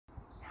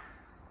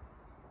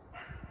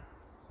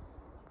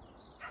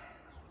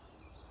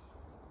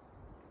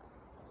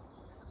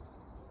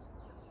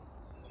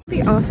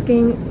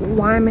Asking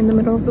why I'm in the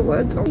middle of the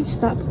woods or reach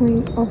that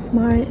point of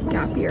my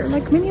gap year,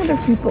 like many other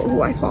people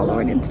who I follow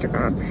on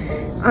Instagram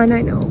and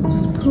I know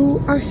who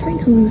are starting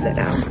to lose it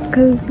now,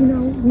 because you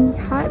know, we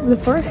had the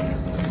first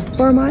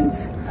 4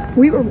 months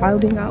we were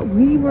wilding out,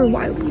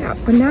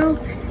 but now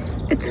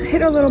it's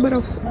hit a little bit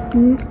of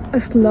a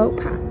slow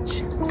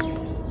patch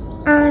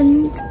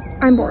and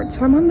I'm bored,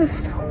 so I'm on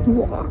this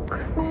walk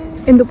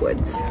in the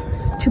woods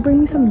to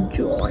bring me some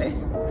joy.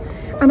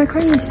 And I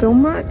can't even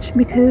film much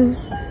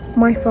because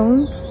my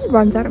phone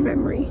runs out of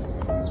memory.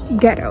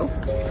 Ghetto.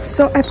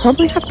 So I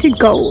probably have to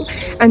go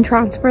and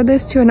transfer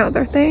this to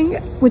another thing,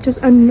 which is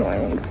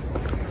annoying.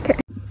 Okay.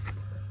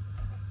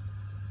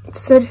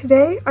 So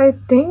today I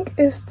think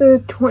is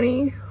the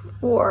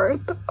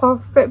 24th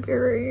of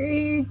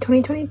February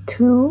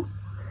 2022.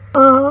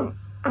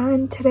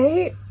 And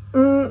today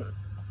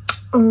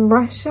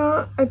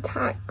Russia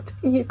attacked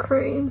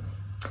Ukraine.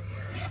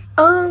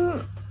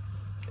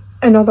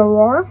 Another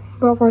war,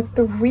 World War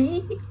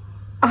III.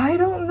 I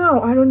don't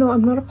know.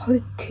 I'm not a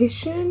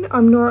politician.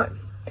 I'm not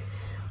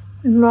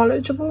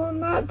knowledgeable on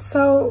that,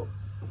 so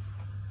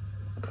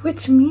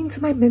which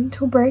means my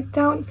mental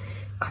breakdown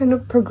kind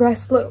of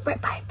progressed a little bit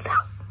by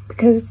itself,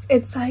 because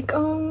it's like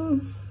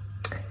I'm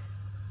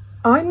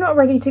not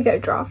ready to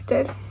get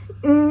drafted.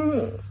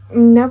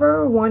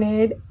 Never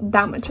wanted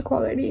that much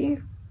equality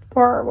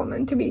for a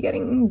woman to be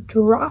getting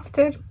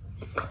drafted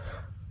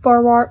for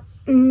a war.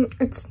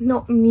 It's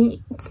not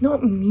me.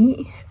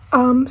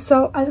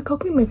 So as a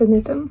coping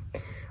mechanism,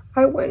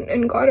 I went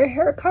and got a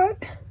haircut.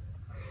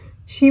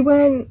 She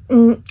went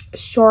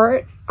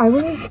short. I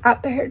was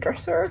at the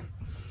hairdresser.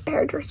 The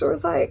hairdresser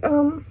was like,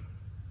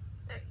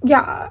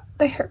 yeah,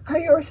 the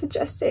haircut you were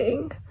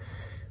suggesting,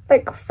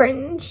 like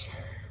fringe,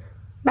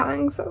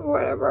 bangs or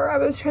whatever. I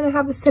was trying to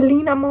have a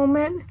Selena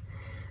moment.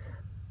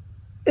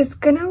 It's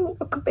gonna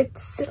look a bit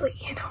silly,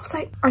 and I was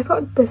like, I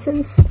got this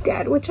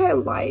instead, which I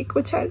like,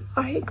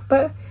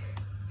 but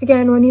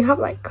again, when you have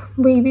like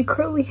wavy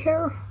curly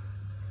hair,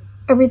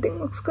 everything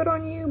looks good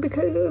on you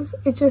because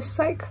it just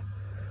like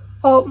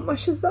all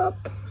mushes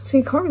up, so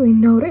you can't really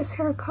notice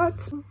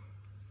haircuts.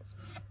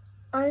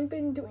 I've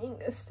been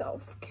doing a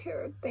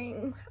self-care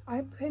thing.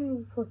 I've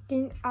been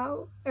working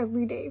out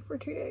every day for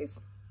 2 days.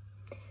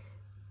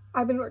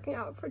 I've been working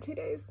out for 2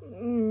 days.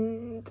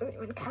 Doesn't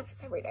even count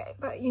as every day,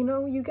 but you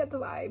know, you get the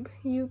vibe.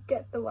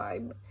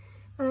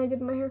 And I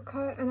did my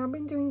haircut, and I've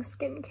been doing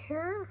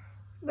skincare,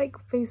 like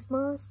face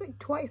masks, like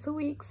twice a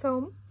week,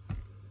 so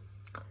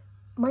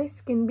my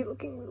skin be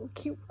looking real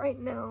cute right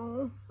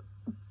now.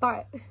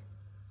 But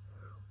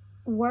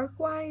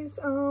work-wise,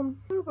 I'm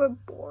a little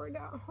bit bored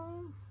at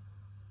home.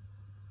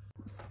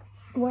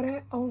 What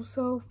I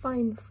also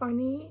find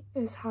funny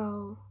is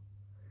how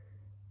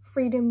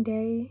Freedom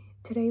Day,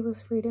 today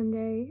was Freedom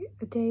Day,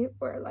 a day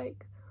where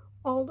like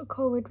all the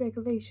COVID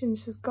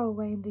regulations just go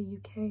away in the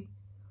UK,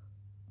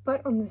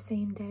 but on the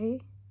same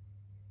day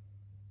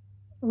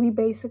we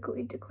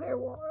basically declare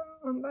war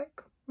on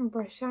like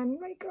Russia, and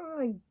like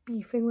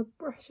beefing with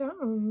Russia.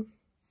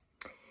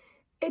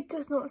 It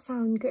does not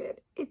sound good.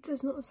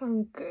 Because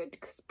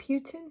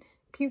Putin,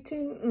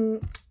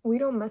 we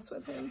don't mess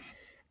with him.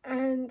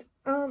 And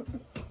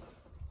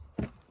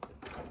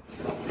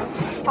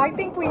I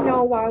think we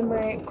know why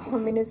my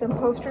communism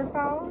poster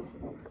fell.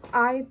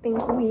 I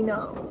think we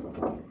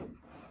know,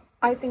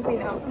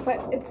 but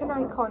it's an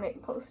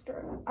iconic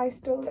poster. I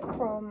stole it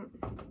from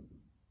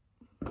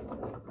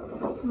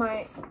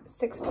my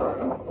sixth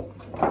form.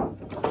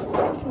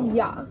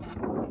 Yeah,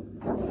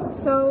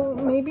 so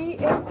maybe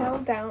it fell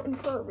down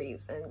for a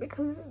reason,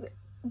 because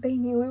they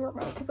knew we were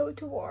about to go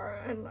to war,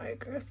 and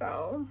like it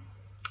fell.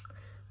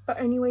 But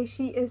anyway,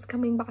 she is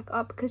coming back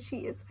up because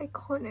she is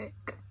iconic.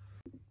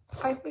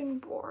 I've been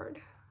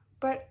bored,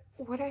 but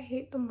what I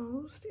hate the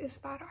most is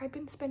that I've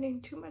been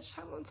spending too much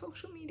time on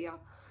social media.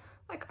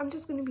 Like, I'm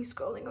just gonna be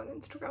scrolling on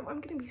Instagram.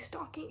 I'm gonna be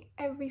stalking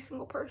every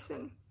single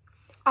person.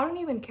 I don't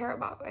even care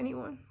about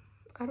anyone,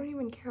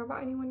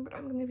 but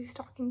I'm gonna be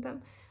stalking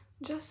them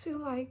just to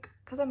like,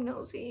 because I'm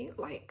nosy.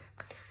 Like,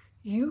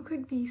 you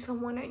could be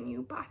someone I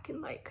knew back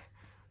in like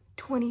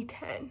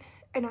 2010,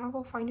 and I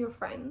will find your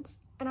friends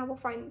and I will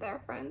find their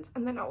friends,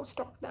 and then I will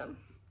stalk them.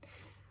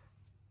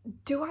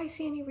 Do I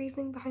see any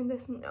reasoning behind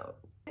this? No.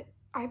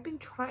 I haven't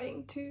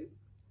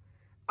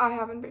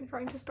been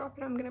trying to stop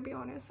it, I'm gonna be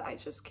honest. I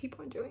just keep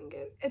on doing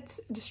it.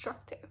 It's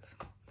destructive.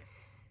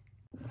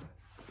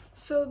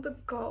 So the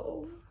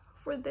goal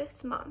for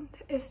this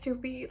month is to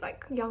be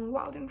like young,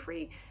 wild and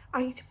free.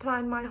 I need to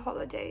plan my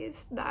holidays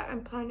that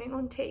I'm planning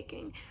on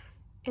taking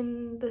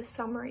in the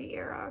summery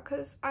era,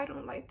 because I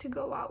don't like to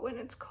go out when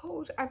it's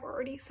cold. I've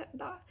already said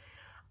that.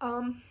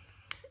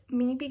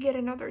 Maybe get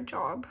another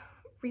job,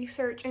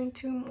 research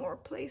into more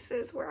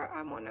places where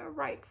I want to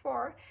write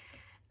for,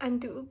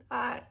 and do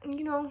that, and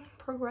you know,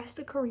 progress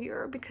the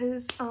career,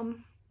 because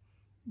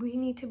we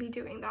need to be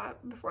doing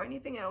that before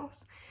anything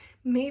else.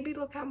 Maybe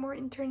look at more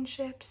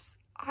internships,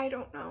 I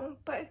don't know,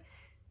 but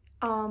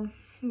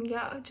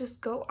yeah, just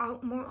go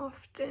out more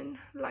often.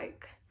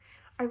 Like,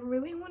 I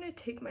really want to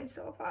take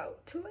myself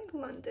out to like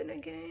London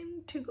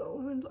again to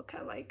go and look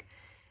at like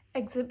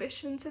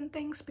exhibitions and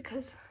things,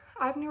 because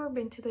I've never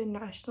been to the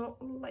National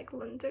like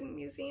London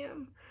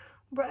Museum,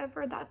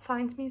 wherever, that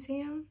science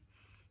museum,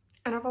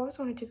 and I've always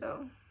wanted to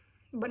go,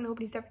 but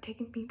nobody's ever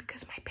taken me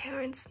because my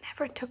parents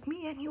never took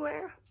me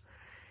anywhere.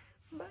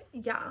 But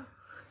yeah.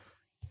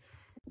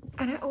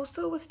 And I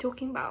also was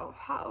talking about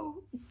how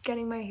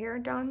getting my hair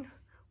done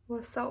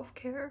was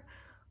self-care.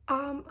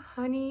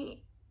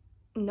 Honey,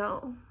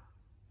 no.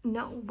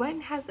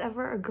 When has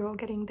ever a girl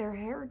getting their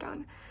hair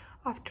done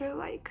after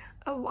like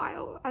a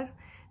while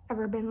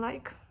ever been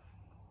like,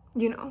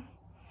 you know,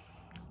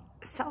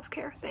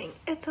 self-care thing?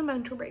 It's a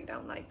mental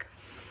breakdown. Like,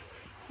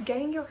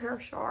 getting your hair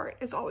short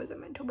is always a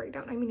mental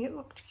breakdown. I mean, it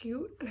looked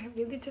cute and I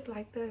really did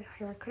like the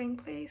hair cutting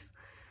place,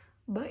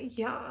 but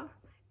yeah,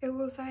 it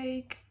was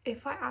like,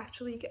 if I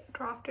actually get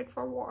drafted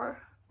for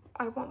war,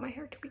 I want my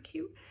hair to be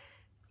cute.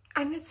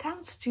 And it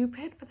sounds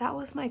stupid, but that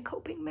was my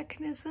coping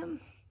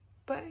mechanism.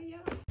 But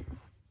yeah.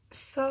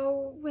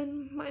 So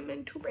when my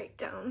mental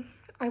breakdown,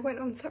 I went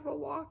on several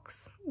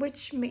walks,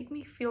 which made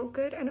me feel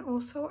good. And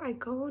also I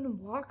go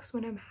on walks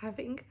when I'm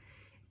having,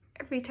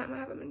 every time I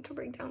have a mental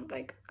breakdown,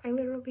 like I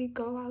literally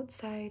go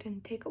outside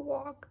and take a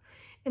walk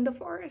in the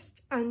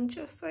forest, and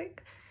just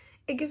like,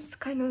 it gives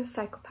kind of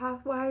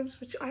psychopath vibes,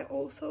 which I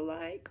also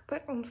like.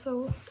 But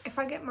also, if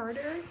I get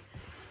murdered,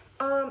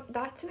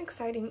 that's an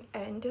exciting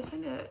end,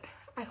 isn't it?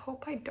 I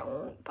hope I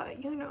don't,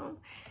 but you know,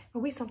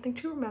 it'll be something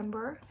to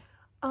remember.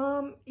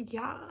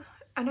 Yeah,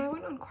 and I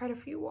went on quite a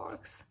few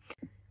walks,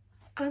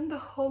 and the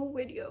whole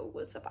video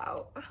was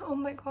about, oh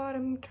my god,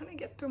 I'm trying to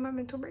get through my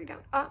mental breakdown.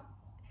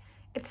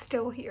 It's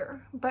still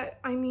here, but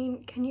I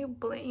mean, can you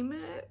blame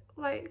it?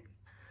 Like,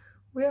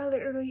 we are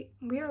literally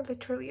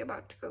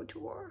about to go to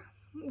war.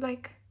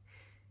 Like,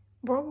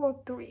 World War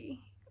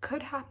III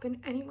could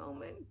happen any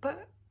moment,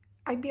 but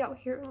I'd be out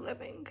here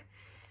living.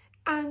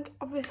 And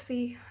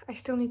obviously I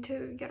still need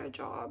to get a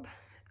job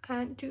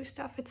and do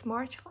stuff. It's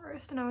March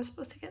 1st and I was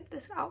supposed to get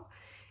this out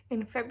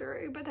in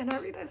February, but then I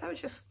realized I was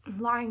just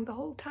lying the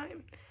whole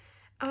time.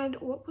 And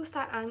what was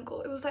that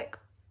angle? It was like,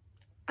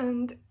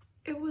 and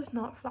it was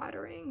not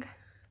flattering,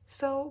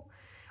 so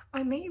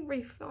I may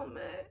refilm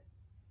it.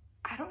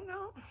 I don't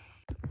know.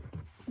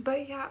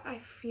 But yeah,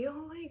 I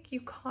feel like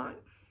you can't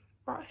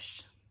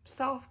rush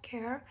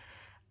self-care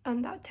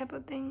and that type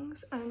of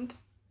things, and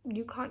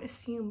you can't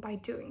assume by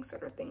doing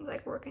sort of things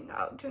like working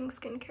out, doing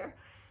skincare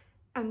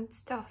and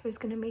stuff is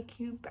gonna make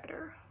you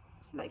better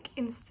like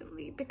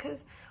instantly.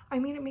 Because I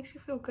mean, it makes you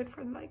feel good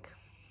for like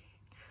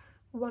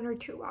 1 or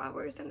 2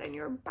 hours, and then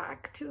you're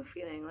back to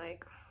feeling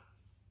like,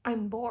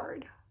 I'm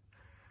bored.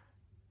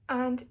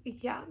 And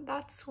yeah,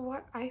 that's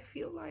what I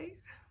feel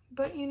like.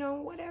 But you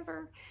know,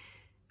 whatever.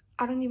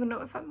 I don't even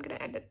know if I'm gonna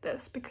edit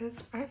this because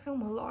I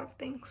film a lot of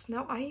things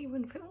now. I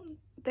even filmed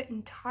the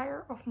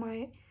entire of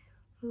my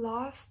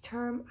last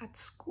term at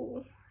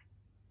school,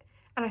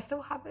 and I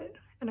still have it,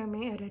 and I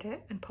may edit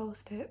it and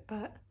post it.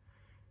 But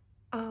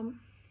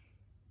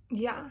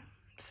yeah,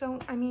 so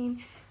I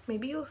mean,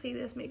 maybe you'll see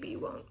this, maybe you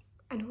won't,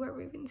 and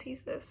whoever even sees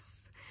this,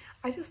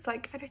 I just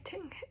like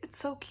editing. It's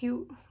so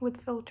cute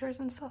with filters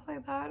and stuff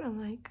like that, and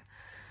like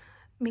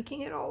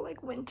making it all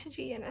like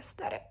vintagey and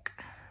aesthetic.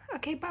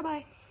 Okay, bye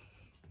bye.